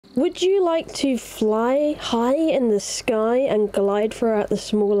Would you like to fly high in the sky and glide throughout the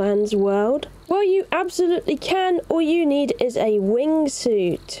Smalland's world? Well, you absolutely can. All you need is a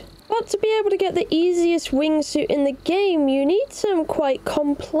wingsuit. But to be able to get the easiest wingsuit in the game, you need some quite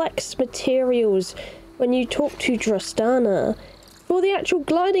complex materials when you talk to Drustana. For the actual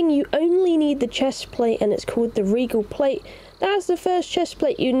gliding, you only need the chest plate, and it's called the Regal Plate. That's the first chest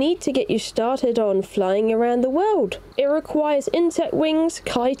plate you need to get you started on flying around the world. It requires insect wings,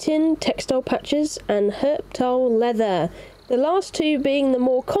 chitin, textile patches, and Herptile leather. The last two being the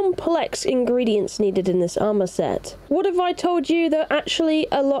more complex ingredients needed in this armor set. What if I told you they're actually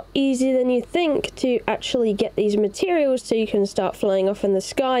a lot easier than you think to actually get these materials so you can start flying off in the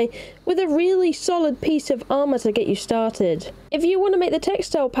sky with a really solid piece of armor to get you started? If you want to make the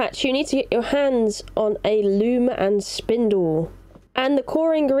textile patch, you need to get your hands on a loom and spindle. And the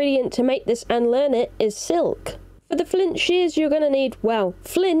core ingredient to make this and learn it is silk. For the flint shears, you're going to need, well,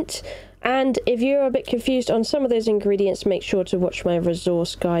 flint. And if you're a bit confused on some of those ingredients, make sure to watch my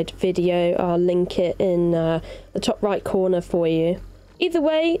resource guide video. I'll link it in the top right corner for you. Either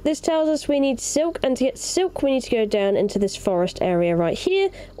way, this tells us we need silk, and to get silk we need to go down into this forest area right here,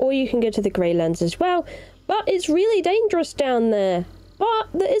 or you can go to the Greylands as well. But it's really dangerous down there. But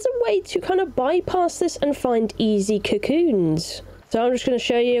there is a way to kind of bypass this and find easy cocoons. So I'm just going to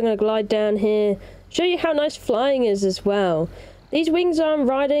show you. I'm going to glide down here, show you how nice flying is as well. These wings I'm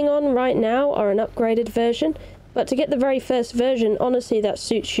riding on right now are an upgraded version, but to get the very first version, honestly, that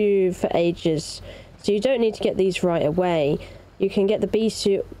suits you for ages. So you don't need to get these right away. You can get the bee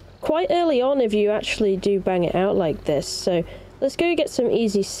suit quite early on if you actually do bang it out like this. So let's go get some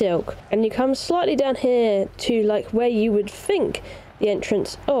easy silk. And you come slightly down here to like where you would think the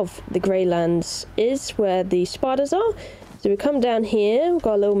entrance of the Greylands is, where the spiders are. So we come down here, we've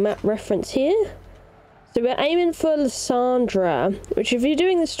got a little map reference here. So we're aiming for Lysandra, which if you're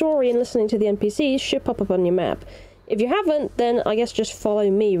doing the story and listening to the NPCs, should pop up on your map. If you haven't, then I guess just follow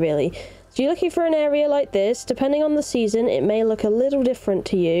me, really. So you're looking for an area like this. Depending on the season, it may look a little different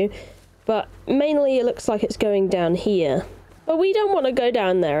to you, but mainly it looks like it's going down here. But we don't want to go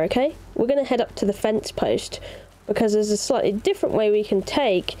down there, okay? We're going to head up to the fence post, because there's a slightly different way we can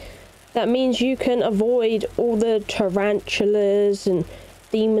take. That means you can avoid all the tarantulas and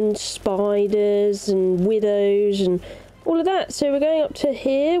demon spiders and widows and all of that. So we're going up to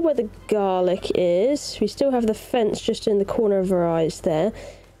here where the garlic is. We still have the fence just in the corner of our eyes there.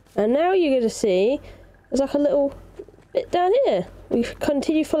 And now you're going to see there's like a little bit down here. We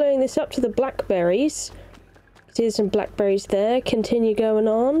continue following this up to the blackberries. See, there's some blackberries there. Continue going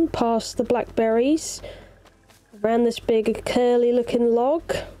on past the blackberries, around this big curly looking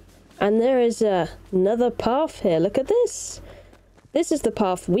log. And there is another path here. Look at this. This is the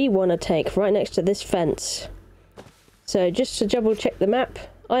path we want to take, right next to this fence. So just to double check the map,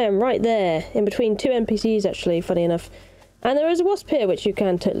 I am right there, in between two NPCs actually, funny enough. And there is a wasp here, which you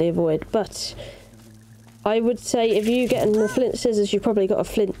can totally avoid, but I would say if you get in the flint scissors, you've probably got a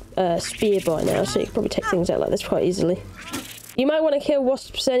flint spear by now, so you can probably take things out like this quite easily. You might want to kill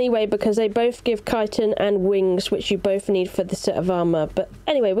wasps anyway, because they both give chitin and wings, which you both need for the set of armor. But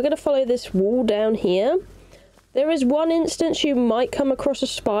anyway, we're going to follow this wall down here. There is one instance you might come across a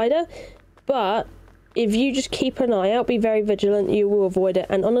spider, but if you just keep an eye out, be very vigilant, you will avoid it.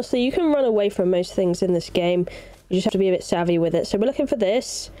 And honestly, you can run away from most things in this game. You just have to be a bit savvy with it. So we're looking for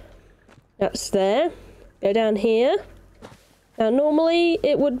this. That's there. Go down here. Now, normally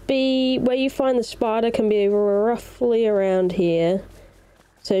it would be where you find the spider can be roughly around here.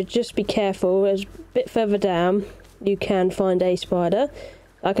 So just be careful. As a bit further down, you can find a spider.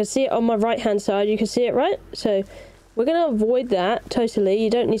 I can see it on my right-hand side. You can see it, right? So we're going to avoid that totally. You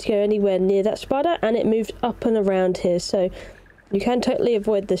don't need to go anywhere near that spider. And it moves up and around here. So you can totally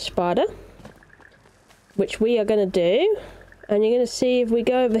avoid this spider, which we are going to do. And you're going to see if we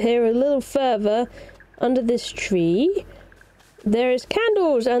go over here a little further under this tree, there is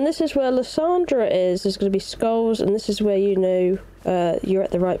candles. And this is where Lysandra is. There's going to be skulls. And this is where you know you're at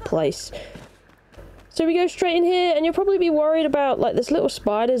the right place. So we go straight in here, and you'll probably be worried about, like, there's little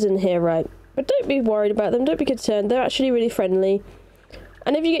spiders in here, right? But don't be worried about them, don't be concerned, they're actually really friendly.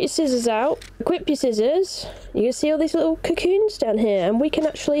 And if you get your scissors out, equip your scissors, you can see all these little cocoons down here, and we can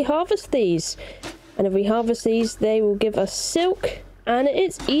actually harvest these. And if we harvest these, they will give us silk, and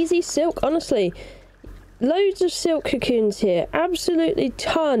it's easy silk, honestly. Loads of silk cocoons here, absolutely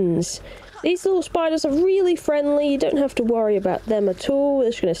tons. These little spiders are really friendly, you don't have to worry about them at all, they're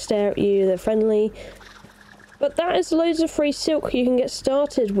just going to stare at you, they're friendly. But that is loads of free silk you can get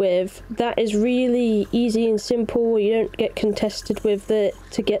started with. That is really easy and simple. You don't get contested with it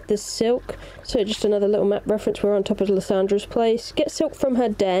to get this silk. So just another little map reference. We're on top of Lysandra's place. Get silk from her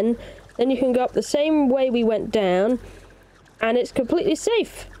den. Then you can go up the same way we went down. And it's completely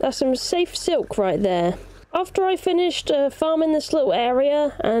safe. That's some safe silk right there. After I finished farming this little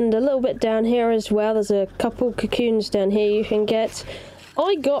area, and a little bit down here as well, there's a couple cocoons down here you can get.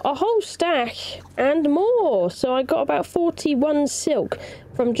 I got a whole stack and more. So I got about 41 silk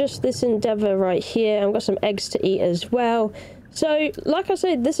from just this endeavour right here. I've got some eggs to eat as well. So, like I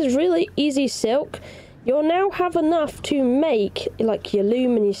said, this is really easy silk. You'll now have enough to make, like, your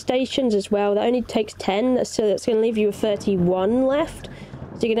loom and your stations as well. That only takes 10, so that's going to leave you with 31 left.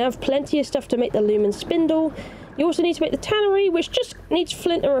 So you can have plenty of stuff to make the loom and spindle. You also need to make the tannery, which just needs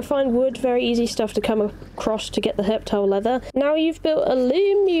flint and refined wood. Very easy stuff to come across to get the Herptile leather. Now you've built a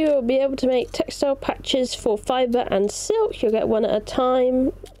loom, you'll be able to make textile patches for fibre and silk. You'll get one at a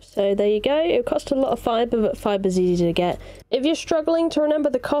time. So there you go. It'll cost a lot of fibre, but fibre's easy to get. If you're struggling to remember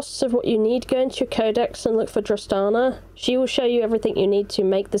the costs of what you need, go into your codex and look for Drustana. She will show you everything you need to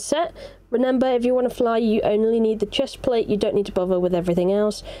make the set. Remember, if you want to fly, you only need the chest plate. You don't need to bother with everything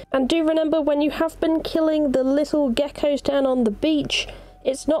else. And do remember, when you have been killing the little geckos down on the beach,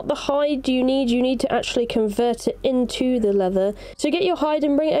 it's not the hide you need to actually convert it into the leather. So get your hide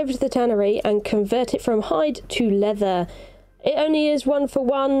and bring it over to the tannery and convert it from hide to leather. It only is 1 for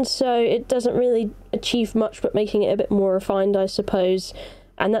 1, so it doesn't really achieve much but making it a bit more refined, I suppose.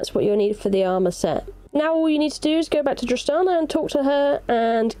 And that's what you'll need for the armor set. Now all you need to do is go back to Drustana and talk to her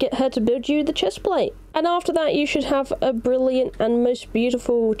and get her to build you the chest plate. And after that you should have a brilliant and most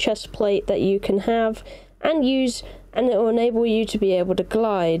beautiful chest plate that you can have and use, and it will enable you to be able to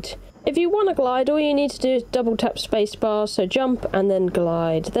glide. If you want to glide, all you need to do is double tap spacebar, so jump and then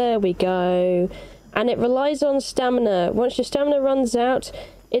glide. There we go. And it relies on stamina. Once your stamina runs out,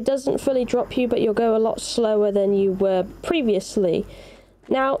 it doesn't fully drop you, but you'll go a lot slower than you were previously.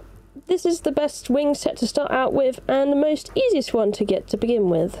 Now, this is the best wing set to start out with and the most easiest one to get to begin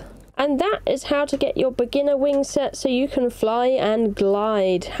with. And that is how to get your beginner wing set so you can fly and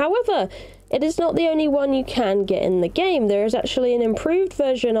glide. However, it is not the only one you can get in the game. There is actually an improved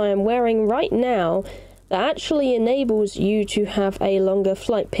version I am wearing right now that actually enables you to have a longer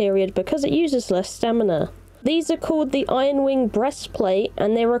flight period because it uses less stamina. These are called the Ironwing breastplate,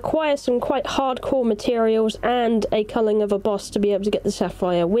 and they require some quite hardcore materials and a culling of a boss to be able to get the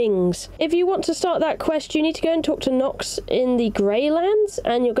sapphire wings. If you want to start that quest, you need to go and talk to Nox in the Greylands,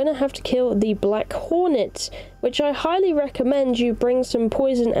 and you're going to have to kill the Black Hornet, which I highly recommend you bring some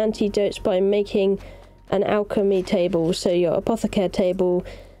poison antidotes by making an alchemy table, so your apothecary table.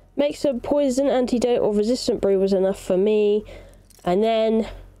 Make some poison antidote or resistant brew was enough for me, and then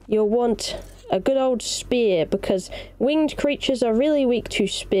you'll want a good old spear, because winged creatures are really weak to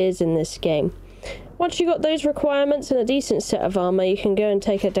spears in this game. Once you've got those requirements and a decent set of armor, you can go and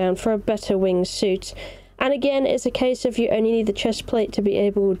take her down for a better wingsuit. And again, it's a case of you only need the chest plate to be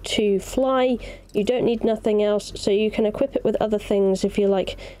able to fly. You don't need nothing else, so you can equip it with other things if you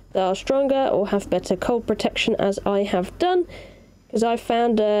like that are stronger or have better cold protection, as I have done. Because I've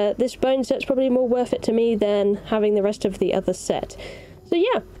found this bone set's probably more worth it to me than having the rest of the other set. So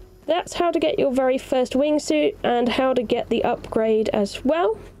yeah, that's how to get your very first wingsuit and how to get the upgrade as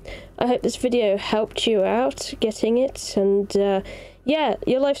well. I hope this video helped you out getting it, and yeah,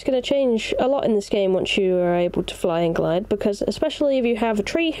 your life's going to change a lot in this game once you are able to fly and glide, because especially if you have a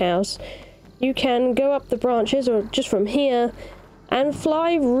tree house, you can go up the branches or just from here and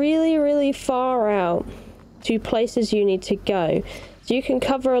fly really, really far out to places you need to go. So you can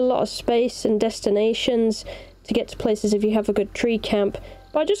cover a lot of space and destinations to get to places if you have a good tree camp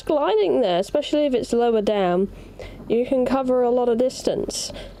by just gliding there, especially if it's lower down. You can cover a lot of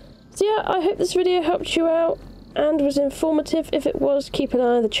distance. So yeah, I hope this video helped you out and was informative. If it was, keep an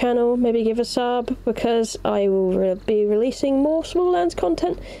eye on the channel, maybe give a sub, because I will be releasing more Smalland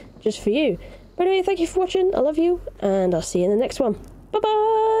content just for you. But anyway, thank you for watching, I love you, and I'll see you in the next one. Bye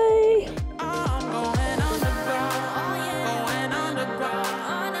bye!